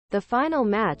The final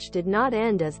match did not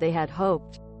end as they had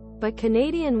hoped, but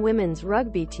Canadian women's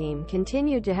rugby team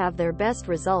continued to have their best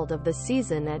result of the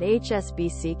season at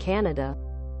HSBC Canada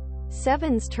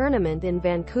Sevens tournament in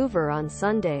Vancouver on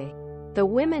Sunday. The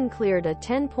women cleared a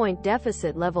 10-point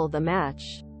deficit level the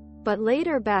match, but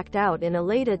later backed out in a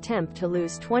late attempt to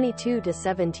lose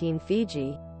 22-17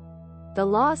 Fiji. The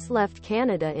loss left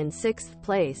Canada in 6th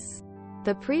place.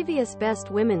 The previous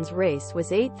best women's race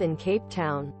was 8th in Cape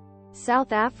Town,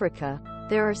 South Africa.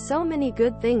 "There are so many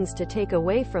good things to take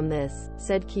away from this,"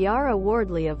 said Keyara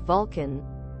Wardley of Vulcan,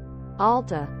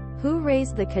 Alta, who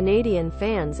raised the Canadian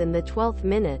fans in the 12th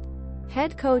minute.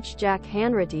 Head coach Jack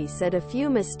Hanratty said a few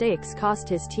mistakes cost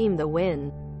his team the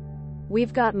win.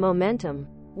 "We've got momentum.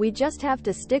 We just have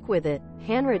to stick with it,"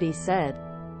 Hanratty said.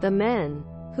 The men,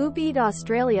 who beat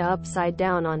Australia upside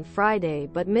down on Friday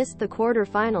but missed the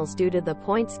quarterfinals due to the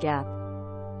points gap,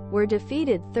 were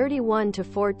defeated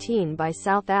 31-14 by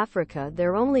South Africa,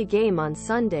 their only game on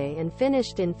Sunday, and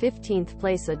finished in 15th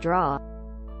place, a draw.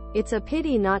 "It's a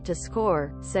pity not to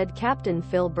score," said Captain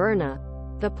Phil Berna.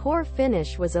 The poor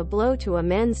finish was a blow to a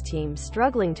men's team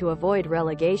struggling to avoid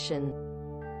relegation,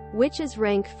 which is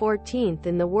ranked 14th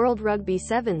in the World Rugby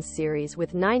Sevens Series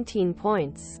with 19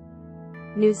 points.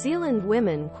 New Zealand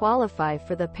women qualify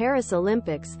for the Paris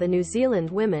Olympics. The New Zealand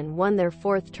women won their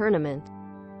 4th tournament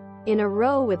in a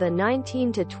row with a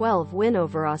 19-12 win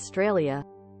over Australia.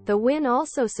 The win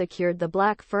also secured the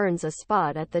Black Ferns a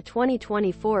spot at the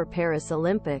 2024 Paris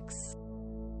Olympics.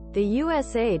 The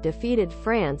USA defeated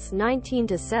France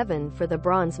 19-7 for the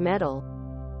bronze medal.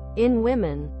 In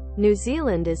women, New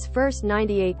Zealand is first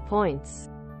 98 points,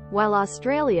 while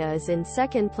Australia is in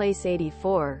second place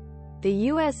 84. The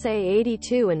USA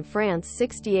 82 and France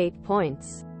 68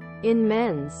 points. In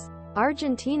men's,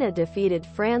 Argentina defeated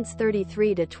France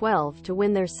 33-12 to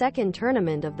win their 2nd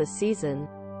tournament of the season.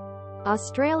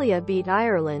 Australia beat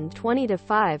Ireland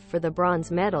 20-5 for the bronze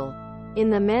medal. In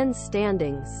the men's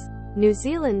standings, New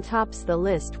Zealand tops the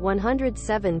list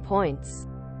 107 points,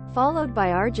 followed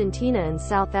by Argentina and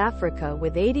South Africa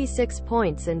with 86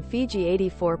 points and Fiji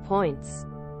 84 points.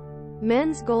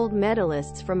 Men's gold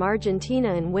medalists from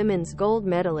Argentina and women's gold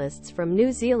medalists from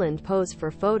New Zealand pose for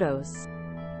photos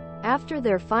after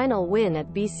their final win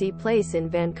at BC Place in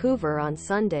Vancouver on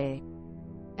Sunday.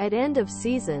 At end of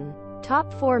season,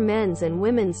 top 4 men's and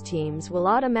women's teams will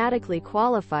automatically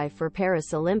qualify for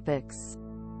Paris Olympics.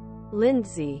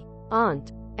 Lindsay,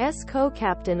 Aunt's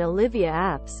co-captain Olivia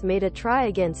Apps made a try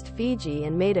against Fiji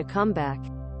and made a comeback.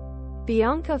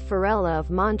 Bianca Farella of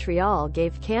Montreal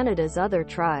gave Canada's other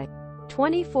try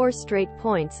 24 straight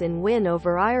points in win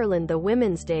over Ireland. The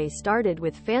Women's Day started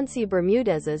with Fancy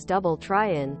Bermudez's double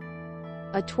try-in,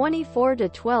 a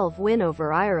 24-12 win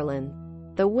over Ireland.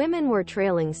 The women were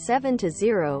trailing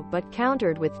 7-0 but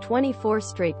countered with 24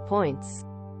 straight points.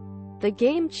 The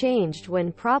game changed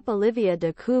when prop Olivia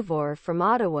De Couvreur from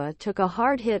Ottawa took a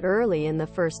hard hit early in the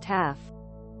first half.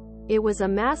 "It was a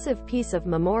massive piece of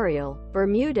memorial,"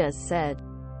 Bermudez said.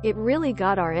 "It really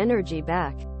got our energy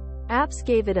back." Apps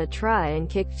gave it a try and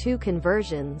kicked 2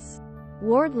 conversions.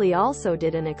 Wardley also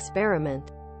did an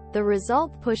experiment. The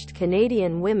result pushed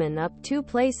Canadian women up 2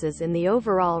 places in the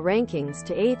overall rankings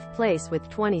to 8th place with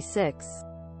 26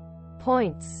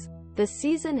 points. The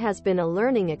season has been a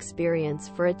learning experience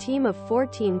for a team of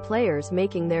 14 players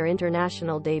making their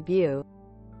international debut.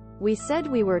 "We said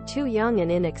we were too young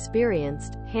and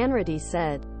inexperienced," Hanratty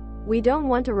said. "We don't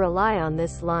want to rely on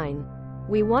this line.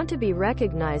 We want to be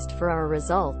recognized for our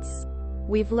results.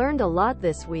 We've learned a lot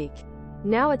this week.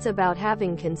 Now it's about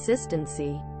having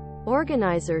consistency."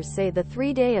 Organizers say the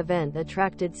 3-day event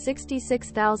attracted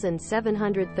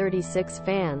 66,736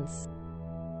 fans.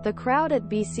 The crowd at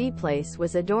BC Place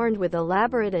was adorned with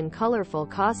elaborate and colorful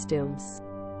costumes.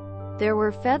 There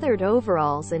were feathered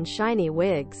overalls and shiny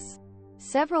wigs.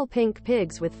 Several pink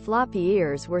pigs with floppy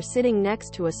ears were sitting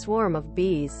next to a swarm of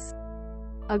bees.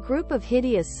 A group of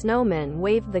hideous snowmen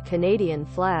waved the Canadian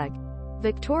flag.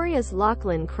 Victoria's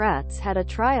Lachlan Kratz had a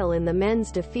trial in the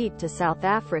men's defeat to South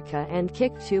Africa and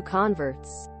kicked 2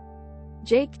 converts.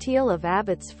 Jake Thiel of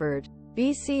Abbotsford,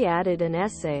 BC added an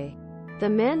essay. The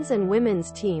men's and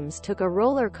women's teams took a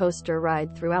roller coaster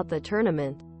ride throughout the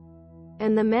tournament,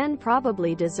 and the men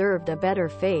probably deserved a better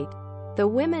fate. The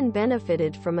women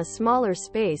benefited from a smaller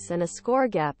space and a score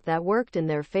gap that worked in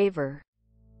their favor.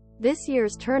 This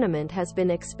year's tournament has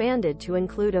been expanded to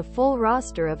include a full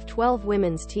roster of 12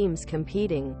 women's teams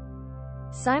competing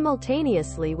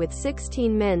simultaneously with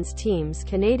 16 men's teams.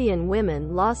 Canadian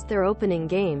women lost their opening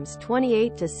games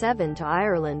 28-7 to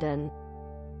Ireland and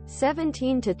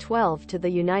 17-12 to the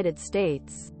United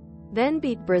States, then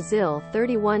beat Brazil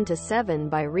 31-7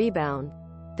 by rebound.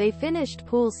 They finished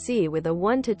Pool C with a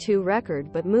 1-2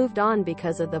 record but moved on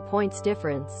because of the points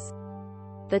difference.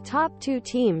 The top 2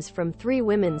 teams from 3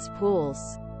 women's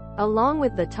pools, along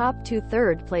with the top 2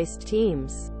 third-placed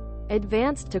teams,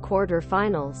 advanced to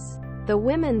quarterfinals. The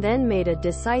women then made a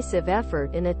decisive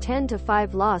effort in a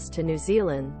 10-5 loss to New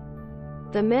Zealand.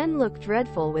 The men looked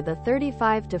dreadful with a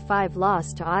 35-5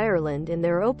 loss to Ireland in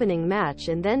their opening match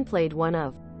and then played one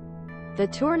of the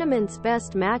tournament's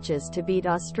best matches to beat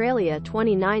Australia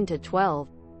 29-12.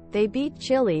 They beat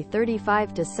Chile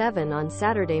 35-7 on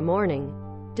Saturday morning.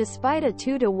 Despite a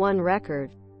 2-1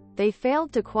 record, they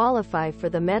failed to qualify for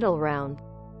the medal round.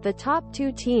 The top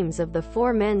 2 teams of the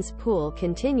 4 men's pool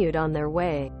continued on their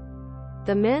way.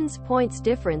 The men's points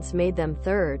difference made them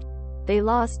third. They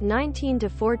lost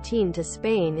 19-14 to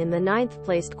Spain in the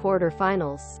 9th-placed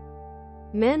quarterfinals.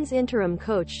 Men's interim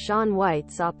coach Sean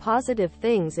White saw positive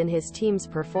things in his team's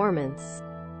performance.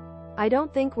 "I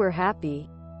don't think we're happy,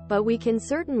 but we can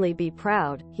certainly be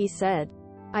proud," he said.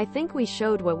 "I think we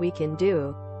showed what we can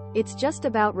do. It's just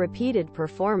about repeated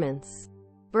performance."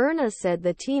 Berna said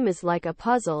the team is like a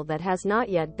puzzle that has not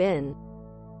yet been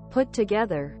put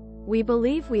together. "We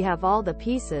believe we have all the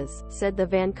pieces," said the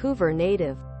Vancouver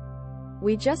native.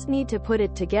 "We just need to put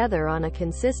it together on a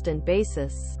consistent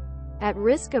basis." At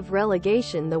risk of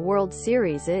relegation, the World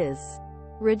Series is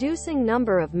reducing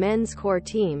number of men's core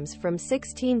teams from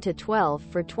 16 to 12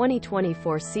 for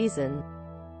 2024 season,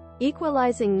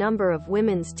 equalizing number of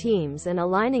women's teams and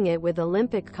aligning it with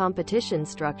Olympic competition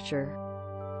structure.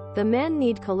 The men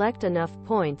need collect enough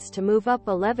points to move up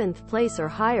 11th place or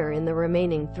higher in the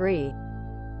remaining 3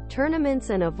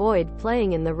 tournaments and avoid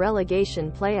playing in the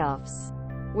relegation playoffs.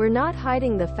 "We're not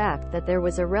hiding the fact that there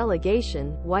was a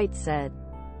relegation," White said.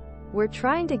 "We're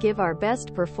trying to give our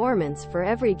best performance for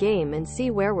every game and see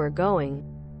where we're going."